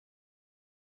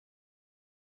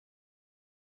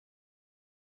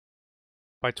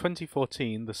By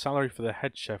 2014, the salary for the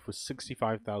head chef was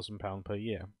 £65,000 per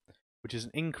year, which is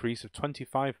an increase of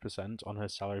 25% on her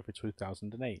salary for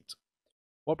 2008.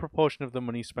 What proportion of the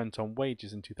money spent on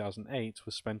wages in 2008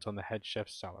 was spent on the head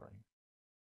chef's salary?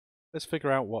 Let's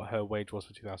figure out what her wage was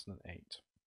for 2008.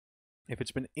 If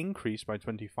it's been increased by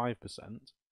 25%,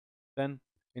 then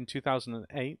in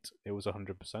 2008 it was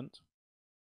 100%.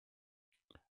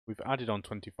 We've added on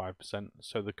 25%,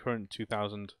 so the current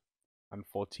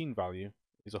 2014 value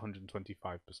is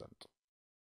 125%,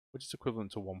 which is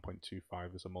equivalent to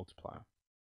 1.25 as a multiplier.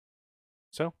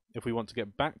 So, if we want to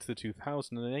get back to the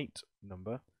 2008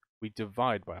 number, we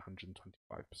divide by 125%.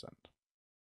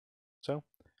 So,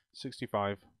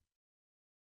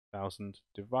 65,000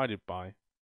 divided by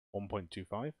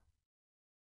 1.25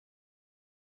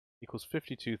 equals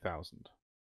 52,000.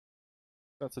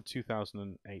 That's a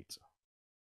 2008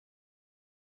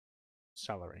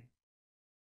 salary.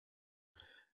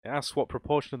 It asks what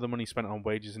proportion of the money spent on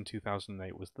wages in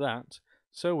 2008 was that,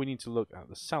 so we need to look at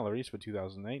the salaries for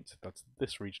 2008, that's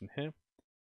this region here,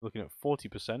 looking at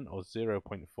 40% or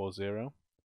 0.40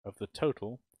 of the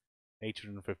total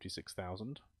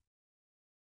 856,000,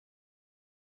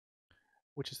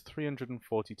 which is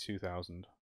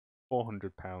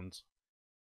 £342,400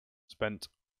 spent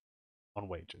on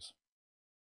wages.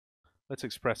 Let's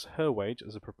express her wage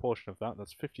as a proportion of that,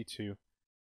 that's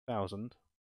 52,000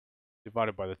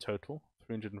 divided by the total,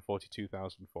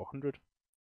 342,400,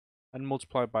 and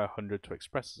multiply by 100 to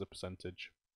express as a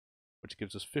percentage, which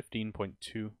gives us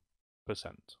 15.2%.